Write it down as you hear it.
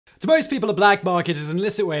To most people, a black market is an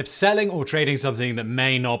illicit way of selling or trading something that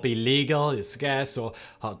may not be legal, is scarce, or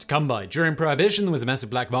hard to come by. During Prohibition, there was a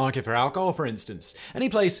massive black market for alcohol, for instance. Any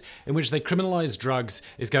place in which they criminalize drugs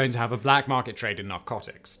is going to have a black market trade in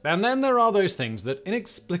narcotics. And then there are those things that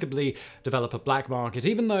inexplicably develop a black market,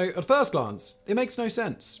 even though, at first glance, it makes no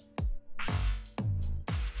sense.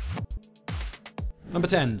 Number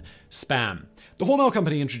 10. Spam. The Hormel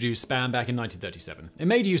Company introduced Spam back in 1937. It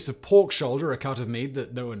made use of pork shoulder, a cut of meat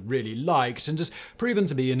that no one really liked, and has proven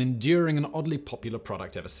to be an enduring and oddly popular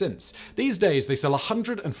product ever since. These days, they sell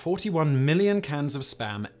 141 million cans of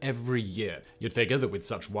Spam every year. You'd figure that with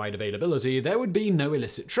such wide availability, there would be no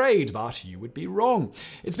illicit trade, but you would be wrong.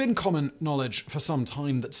 It's been common knowledge for some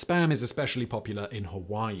time that Spam is especially popular in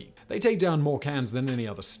Hawaii. They take down more cans than any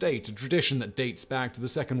other state, a tradition that dates back to the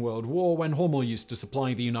Second World War when Hormel used to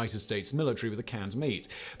supply the United States military with a canned meat.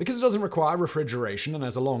 Because it doesn't require refrigeration and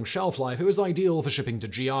has a long shelf life, it was ideal for shipping to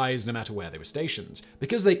GIs no matter where they were stationed.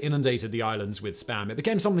 Because they inundated the islands with Spam, it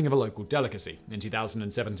became something of a local delicacy. In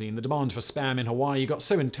 2017, the demand for Spam in Hawaii got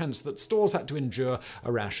so intense that stores had to endure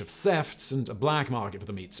a rash of thefts, and a black market for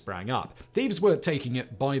the meat sprang up. Thieves were taking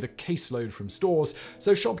it by the caseload from stores,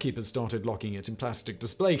 so shopkeepers started locking it in plastic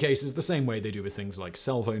display cases the same way they do with things like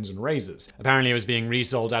cell phones and razors. Apparently, it was being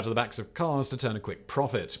resold out of the backs of cars to turn a quick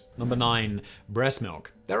profit. Number 9. Breast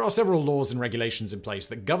milk. There are several laws and regulations in place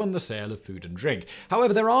that govern the sale of food and drink.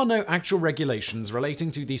 However, there are no actual regulations relating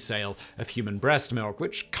to the sale of human breast milk,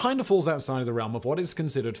 which kind of falls outside of the realm of what is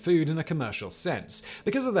considered food in a commercial sense.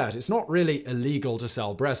 Because of that, it's not really illegal to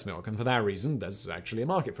sell breast milk, and for that reason, there's actually a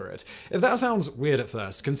market for it. If that sounds weird at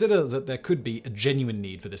first, consider that there could be a genuine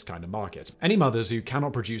need for this kind of market. Any mothers who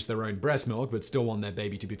cannot produce their own breast milk but still want their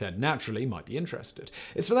baby to be fed naturally might be interested.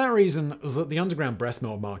 It's for that reason that the underground breast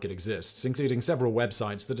milk market exists, including several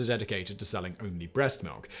websites that are dedicated to selling only breast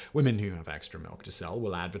milk. Women who have extra milk to sell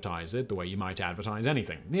will advertise it the way you might advertise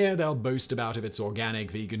anything. Here, they'll boast about if it's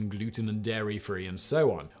organic, vegan, gluten and dairy-free, and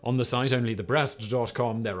so on. On the site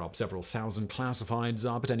onlythebreast.com, there are several thousand classifieds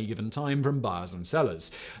up at any given time from buyers and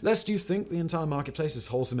sellers. Lest you think the entire marketplace is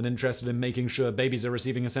wholesome and interested in making sure babies are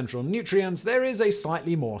receiving essential nutrients, there is a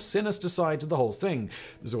slightly more sinister side to the whole thing.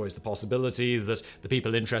 There's always the possibility that the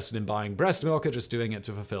people interested in buying breast milk are just doing it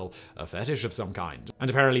to fulfill a fetish of some kind.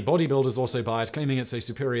 And apparently bodybuilders also buy it, claiming it's a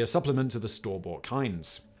superior supplement to the store-bought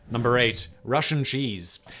kinds. Number 8. Russian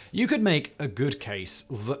cheese. You could make a good case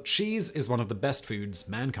that cheese is one of the best foods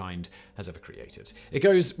mankind has ever created. It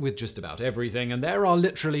goes with just about everything, and there are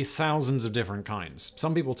literally thousands of different kinds.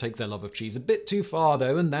 Some people take their love of cheese a bit too far,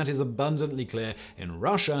 though, and that is abundantly clear in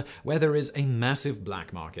Russia, where there is a massive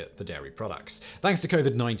black market for dairy products. Thanks to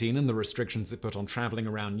COVID-19 and the restrictions it put on traveling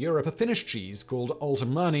around Europe, a Finnish cheese called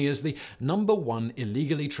Oltamani is the #1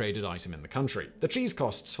 illegally traded item in the country. The cheese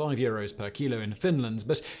costs €5 per kilo in Finland,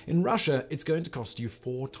 but in Russia, it's going to cost you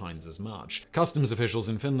 4 times as much. Customs officials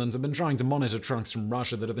in Finland have been trying to monitor trucks from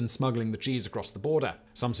Russia that have been smuggling the cheese across the border.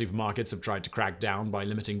 Some supermarkets have tried to crack down by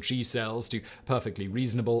limiting cheese sales to perfectly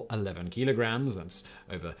reasonable 11 kilograms. That's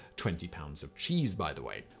over 20 pounds of cheese, by the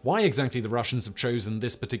way. Why exactly the Russians have chosen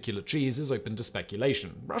this particular cheese is open to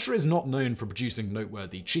speculation. Russia is not known for producing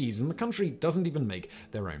noteworthy cheese, and the country doesn't even make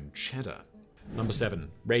their own cheddar. Number 7.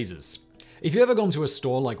 Razors. If you've ever gone to a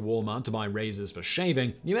store like Walmart to buy razors for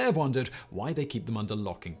shaving, you may have wondered why they keep them under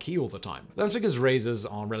lock and key all the time. That's because razors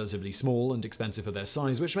are relatively small and expensive for their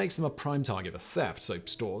size, which makes them a prime target for theft, so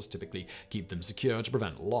stores typically keep them secure to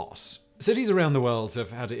prevent loss. Cities around the world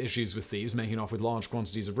have had issues with thieves making off with large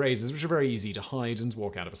quantities of razors, which are very easy to hide and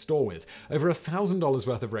walk out of a store with. Over $1,000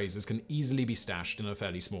 worth of razors can easily be stashed in a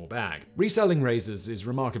fairly small bag. Reselling razors is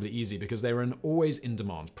remarkably easy because they're an always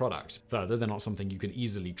in-demand product. Further, they're not something you can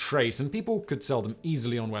easily trace, and people could sell them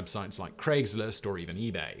easily on websites like Craigslist or even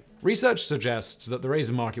eBay. Research suggests that the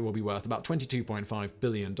razor market will be worth about $22.5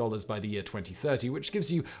 billion by the year 2030, which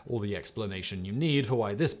gives you all the explanation you need for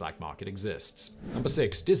why this black market exists. Number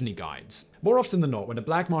 6. Disney guides. More often than not, when a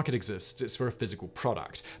black market exists, it's for a physical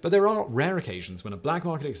product. But there are rare occasions when a black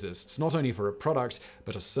market exists not only for a product,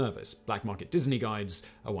 but a service. Black market Disney guides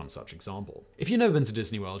are one such example. If you've never been to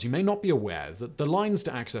Disney World, you may not be aware that the lines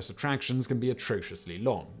to access attractions can be atrociously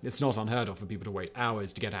long. It's not unheard of for people to wait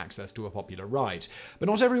hours to get access to a popular ride. But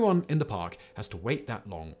not everyone in the park has to wait that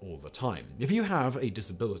long all the time. If you have a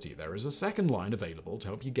disability, there is a second line available to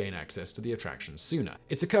help you gain access to the attraction sooner.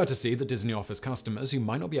 It's a courtesy that Disney offers customers who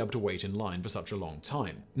might not be able to wait wait in line for such a long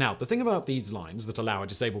time. Now, the thing about these lines that allow a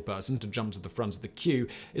disabled person to jump to the front of the queue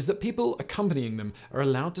is that people accompanying them are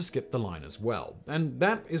allowed to skip the line as well. And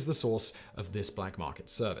that is the source of this black market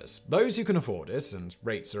service. Those who can afford it, and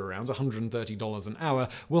rates are around $130 an hour,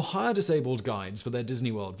 will hire disabled guides for their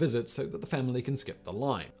Disney World visits so that the family can skip the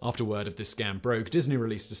line. After word of this scam broke, Disney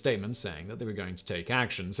released a statement saying that they were going to take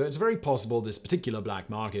action, so it's very possible this particular black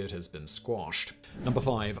market has been squashed. Number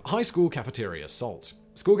 5. High school cafeteria salt.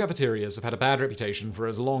 School cafeterias have had a bad reputation for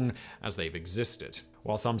as long as they've existed.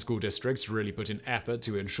 While some school districts really put in effort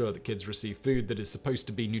to ensure that kids receive food that is supposed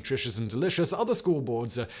to be nutritious and delicious, other school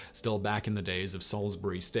boards are still back in the days of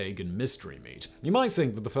Salisbury steak and mystery meat. You might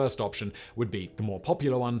think that the first option would be the more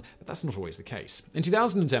popular one, but that's not always the case. In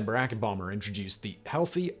 2010, Barack Obama introduced the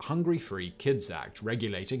Healthy, Hungry-Free Kids Act,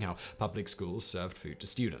 regulating how public schools served food to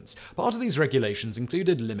students. Part of these regulations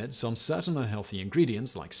included limits on certain unhealthy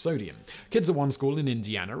ingredients like sodium. Kids at one school in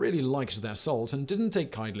Indiana really liked their salt and didn't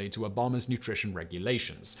take kindly to Obama's nutrition regulations.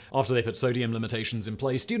 After they put sodium limitations in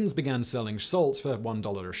place, students began selling salt for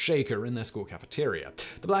 $1 a shaker in their school cafeteria.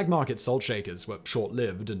 The black market salt shakers were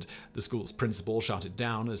short-lived, and the school's principal shut it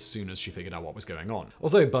down as soon as she figured out what was going on.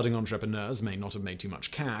 Although budding entrepreneurs may not have made too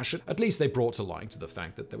much cash, at least they brought to light the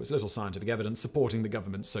fact that there was little scientific evidence supporting the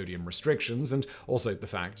government's sodium restrictions, and also the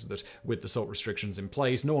fact that with the salt restrictions in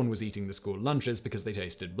place, no one was eating the school lunches because they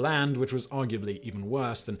tasted bland, which was arguably even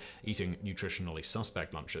worse than eating nutritionally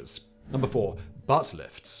suspect lunches. Number 4. Butt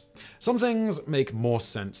lifts. Some things make more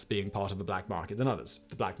sense being part of the black market than others.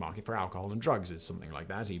 The black market for alcohol and drugs is something like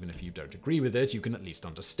that. Even if you don't agree with it, you can at least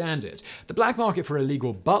understand it. The black market for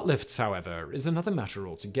illegal butt lifts, however, is another matter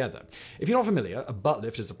altogether. If you're not familiar, a butt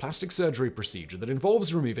lift is a plastic surgery procedure that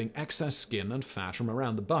involves removing excess skin and fat from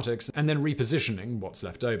around the buttocks and then repositioning what's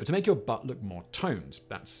left over to make your butt look more toned.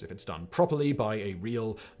 That's if it's done properly by a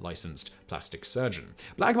real, licensed plastic surgeon.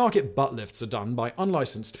 Black market butt lifts are done by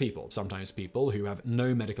unlicensed people, sometimes people who have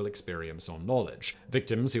no medical experience or knowledge.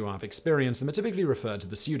 Victims who have experienced them are typically referred to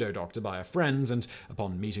the pseudo-doctor by a friend, and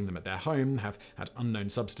upon meeting them at their home, have had unknown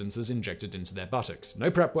substances injected into their buttocks. No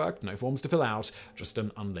prep work, no forms to fill out, just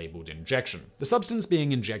an unlabeled injection. The substance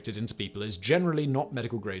being injected into people is generally not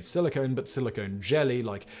medical-grade silicone, but silicone jelly,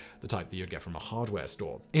 like the type that you'd get from a hardware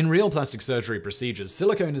store. In real plastic surgery procedures,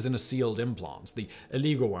 silicone is in a sealed implant. The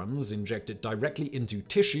illegal ones inject it directly into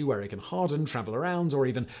tissue where it can harden, travel around, or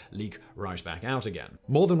even leak right back out again.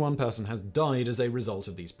 More than one person has died as a result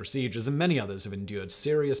of these procedures, and many others have endured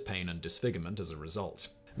serious pain and disfigurement as a result.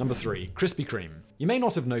 Number 3. Krispy Kreme. You may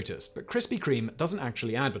not have noticed, but Krispy Kreme doesn't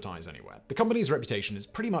actually advertise anywhere. The company's reputation is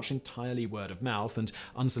pretty much entirely word of mouth and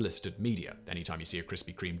unsolicited media. Anytime you see a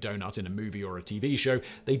Krispy Kreme donut in a movie or a TV show,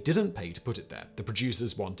 they didn't pay to put it there. The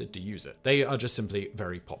producers wanted to use it. They are just simply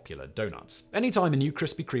very popular donuts. Anytime a new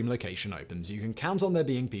Krispy Kreme location opens, you can count on there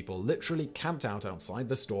being people literally camped out outside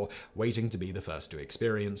the store waiting to be the first to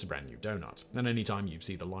experience a brand new donut. And anytime you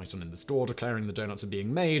see the light on in the store declaring the donuts are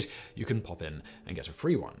being made, you can pop in and get a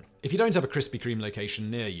free one. If you don't have a Krispy Kreme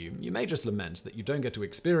location near you, you may just lament that you don't get to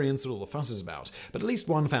experience what all the fuss is about. But at least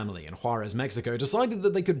one family in Juarez, Mexico decided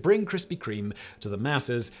that they could bring Krispy Kreme to the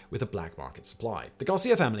masses with a black market supply. The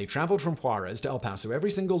Garcia family traveled from Juarez to El Paso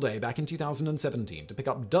every single day back in 2017 to pick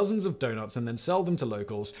up dozens of donuts and then sell them to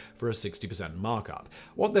locals for a 60% markup.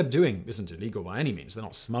 What they're doing isn't illegal by any means. They're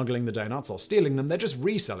not smuggling the donuts or stealing them. They're just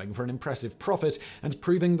reselling for an impressive profit and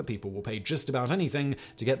proving that people will pay just about anything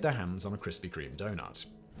to get their hands on a Krispy Kreme donut.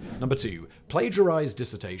 Number 2. Plagiarize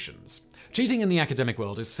dissertations. Cheating in the academic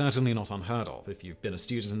world is certainly not unheard of. If you've been a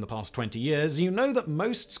student in the past 20 years, you know that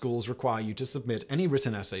most schools require you to submit any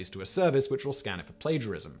written essays to a service which will scan it for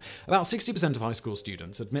plagiarism. About 60% of high school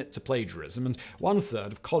students admit to plagiarism, and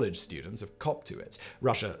 1/3 of college students have copped to it.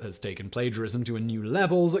 Russia has taken plagiarism to a new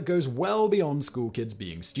level that goes well beyond school kids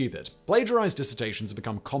being stupid. Plagiarized dissertations have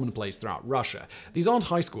become commonplace throughout Russia. These aren't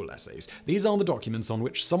high school essays. These are the documents on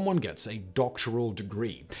which someone gets a doctoral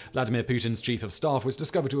degree. Vladimir Putin's chief of staff was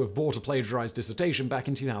discovered to have bought a plagiarized dissertation back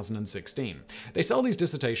in 2016. They sell these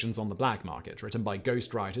dissertations on the black market, written by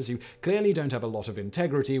ghostwriters who clearly don't have a lot of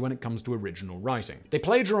integrity when it comes to original writing. They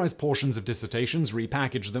plagiarize portions of dissertations,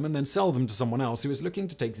 repackage them, and then sell them to someone else who is looking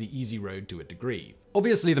to take the easy road to a degree.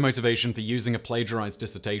 Obviously, the motivation for using a plagiarized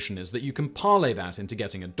dissertation is that you can parlay that into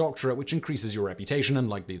getting a doctorate, which increases your reputation and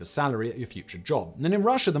likely the salary at your future job. And in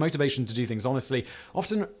Russia, the motivation to do things honestly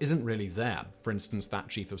often isn't really there. For instance, that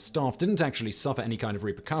chief of staff didn't actually suffer any kind of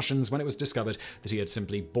repercussions when it was discovered that he had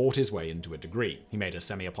simply bought his way into a degree. He made a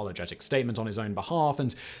semi-apologetic statement on his own behalf,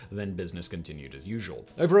 and then business continued as usual.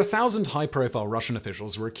 Over 1,000 high-profile Russian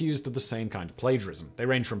officials were accused of the same kind of plagiarism. They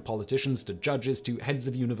range from politicians to judges to heads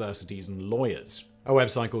of universities and lawyers. A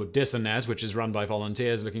website called Dissonnet, which is run by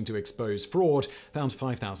volunteers looking to expose fraud, found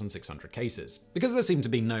 5,600 cases. Because there seemed to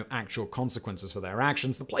be no actual consequences for their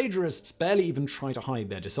actions, the plagiarists barely even try to hide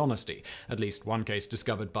their dishonesty. At least one case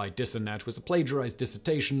discovered by Dissonnet was a plagiarized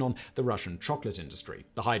dissertation on the Russian chocolate industry.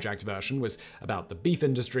 The hijacked version was about the beef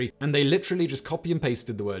industry, and they literally just copy and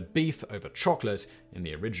pasted the word beef over chocolate in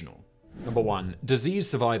the original. Number 1. Disease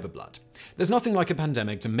survivor blood. There's nothing like a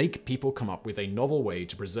pandemic to make people come up with a novel way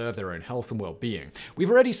to preserve their own health and well-being.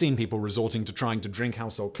 We've already seen people resorting to trying to drink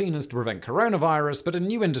household cleaners to prevent coronavirus, but a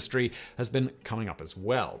new industry has been coming up as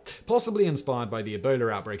well. Possibly inspired by the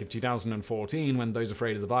Ebola outbreak of 2014, when those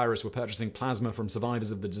afraid of the virus were purchasing plasma from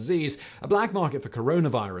survivors of the disease, a black market for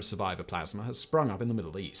coronavirus survivor plasma has sprung up in the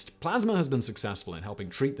Middle East. Plasma has been successful in helping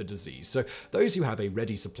treat the disease, so those who have a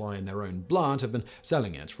ready supply in their own blood have been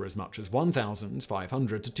selling it for as much as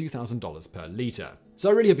 $1,500 to $2,000 per liter. So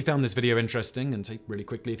I really hope you found this video interesting, and really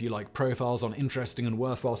quickly, if you like profiles on interesting and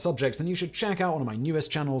worthwhile subjects, then you should check out one of my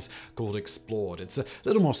newest channels called Explored. It's a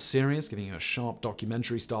little more serious, giving you a sharp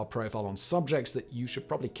documentary-style profile on subjects that you should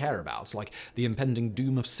probably care about, like the impending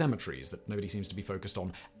doom of cemeteries that nobody seems to be focused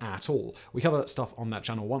on at all. We cover stuff on that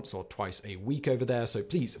channel once or twice a week over there, so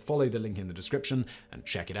please follow the link in the description and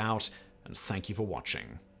check it out, and thank you for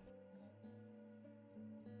watching.